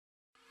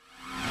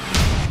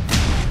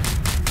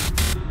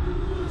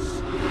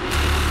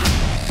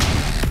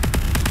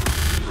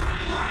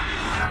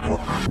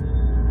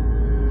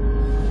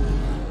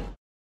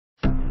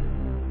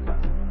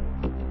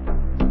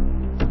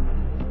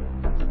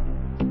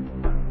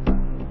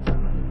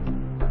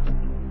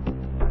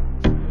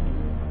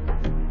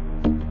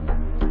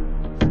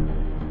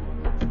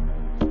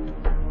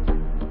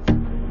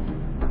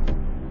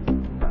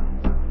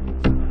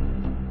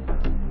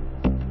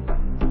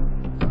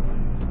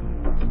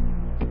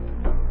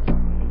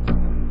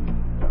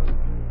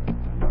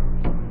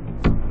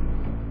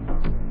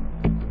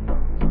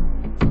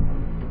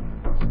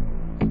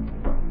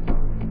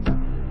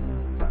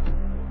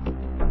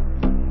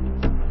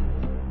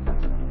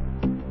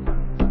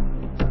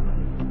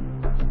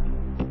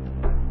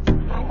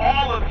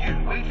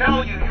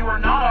You are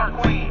not our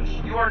queens.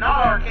 You are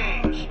not our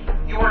kings.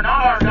 You are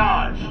not our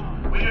gods.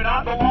 We do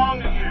not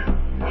belong to you.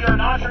 We are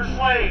not your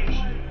slaves.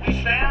 We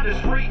stand as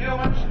free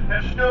humans,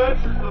 have stood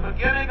since the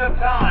beginning of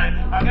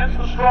time against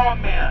the strong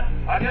men,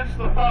 against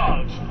the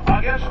thugs,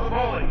 against the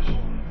bullies.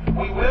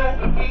 We will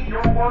defeat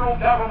your world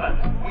government.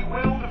 We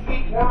will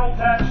defeat world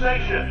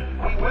taxation.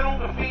 We will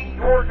defeat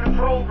your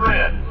control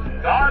grid.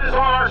 God is on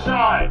our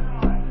side.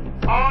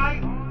 I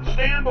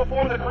stand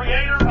before the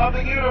creator of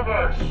the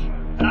universe.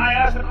 And I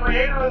ask the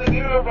creator of the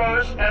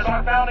universe, as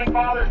our founding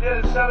fathers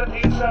did in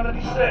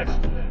 1776,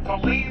 to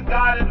lead,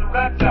 guide, and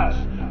direct us,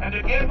 and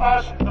to give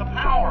us the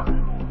power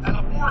and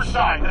the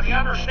foresight and the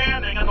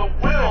understanding and the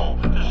will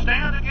to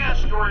stand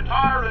against your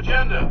entire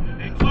agenda,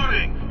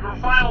 including your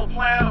final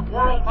plan of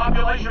world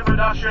population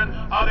reduction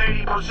of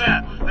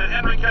 80% that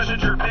Henry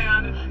Kissinger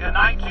penned in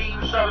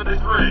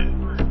 1973.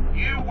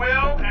 You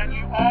will and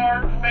you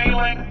are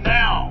failing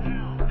now.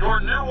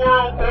 Your New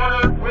World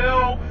Order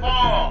will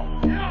fall.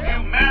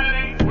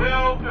 Humanity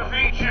will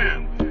defeat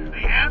you.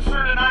 The answer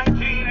to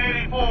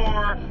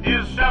 1984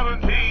 is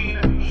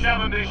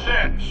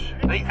 1776.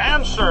 The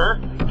answer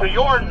to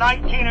your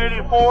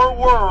 1984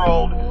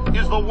 world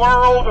is the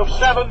world of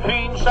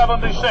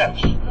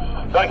 1776.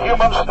 The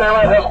human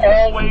spirit has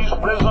always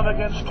risen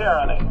against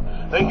tyranny.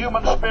 The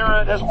human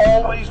spirit has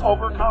always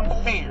overcome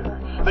fear.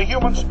 The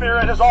human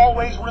spirit has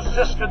always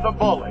resisted the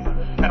bully.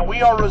 And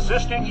we are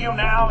resisting you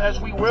now, as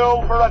we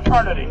will for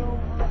eternity.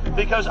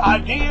 Because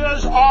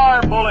ideas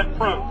are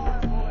bulletproof.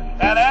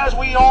 And as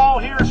we all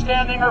here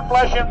standing are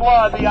flesh and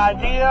blood, the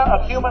idea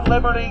of human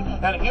liberty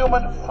and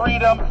human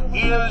freedom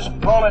is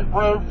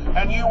bulletproof,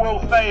 and you will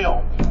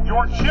fail.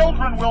 Your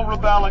children will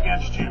rebel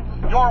against you.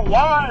 Your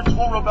wives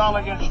will rebel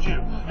against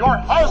you. Your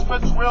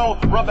husbands will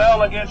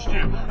rebel against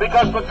you.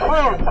 Because the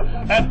truth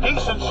and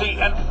decency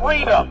and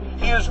freedom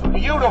is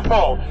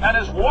beautiful and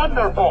is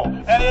wonderful.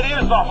 And it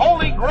is the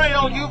holy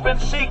grail you've been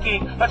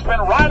seeking that's been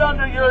right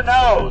under your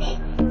nose.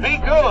 Be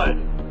good.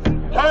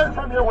 Turn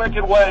from your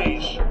wicked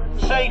ways.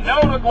 Say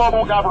no to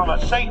global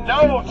government. Say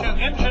no to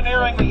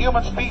engineering the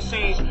human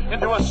species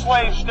into a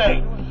slave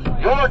state.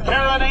 Your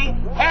tyranny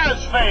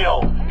has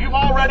failed. You've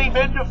already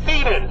been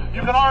defeated.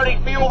 You can already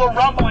feel the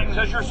rumblings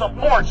as your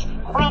supports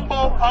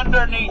crumble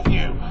underneath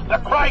you. The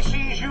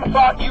crises you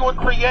thought you would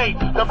create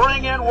to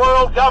bring in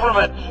world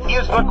government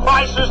is the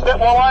crisis that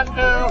will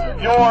undo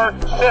your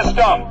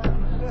system.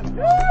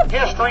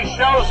 History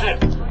shows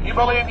it. You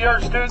believe you're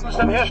students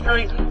of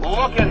history?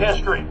 Look at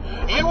history.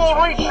 You will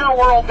reach your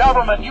world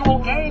government. You will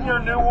gain your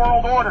new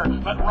world order.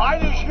 But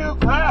right as you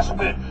grasp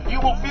it,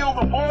 you will feel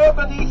the floor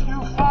beneath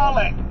you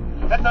falling.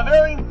 At the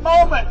very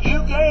moment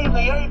you gain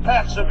the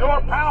apex of your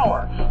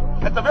power,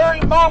 at the very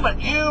moment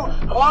you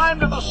climb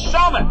to the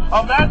summit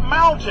of that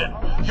mountain,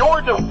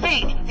 your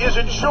defeat is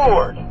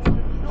ensured.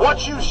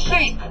 What you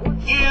seek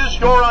is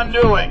your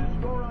undoing.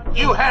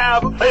 You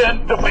have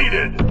been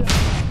defeated.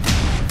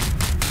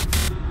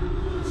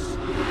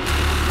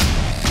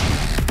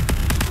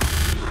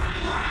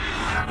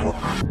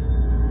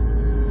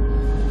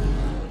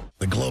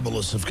 The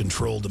globalists have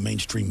controlled the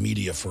mainstream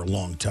media for a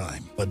long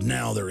time, but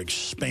now they're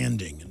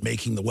expanding and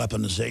making the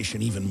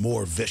weaponization even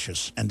more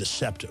vicious and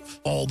deceptive.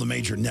 All the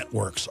major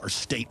networks are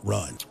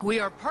state-run. We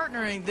are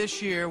partnering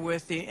this year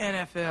with the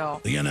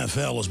NFL. The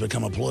NFL has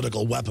become a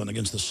political weapon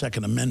against the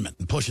Second Amendment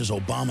and pushes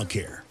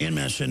Obamacare.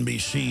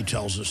 MSNBC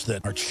tells us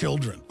that our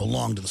children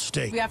belong to the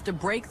state. We have to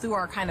break through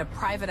our kind of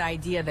private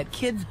idea that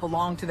kids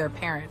belong to their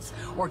parents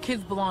or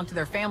kids belong to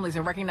their families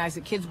and recognize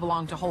that kids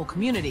belong to whole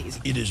communities.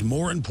 It is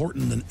more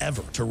important than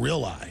ever to realize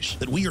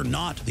that we are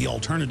not the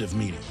alternative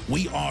media.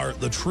 We are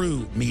the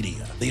true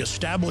media. The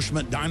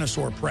establishment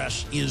dinosaur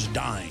press is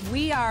dying.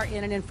 We are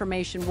in an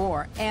information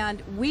war,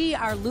 and we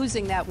are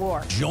losing that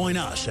war. Join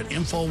us at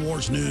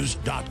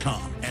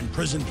InfoWarsNews.com and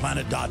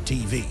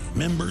PrisonPlanet.tv.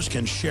 Members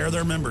can share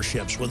their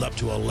memberships with up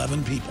to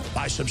 11 people.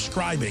 By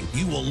subscribing,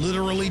 you will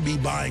literally be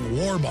buying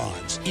war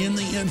bonds in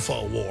the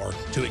info war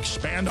to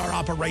expand our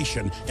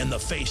operation in the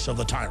face of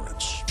the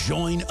tyrants.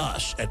 Join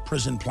us at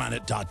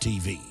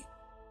PrisonPlanet.tv.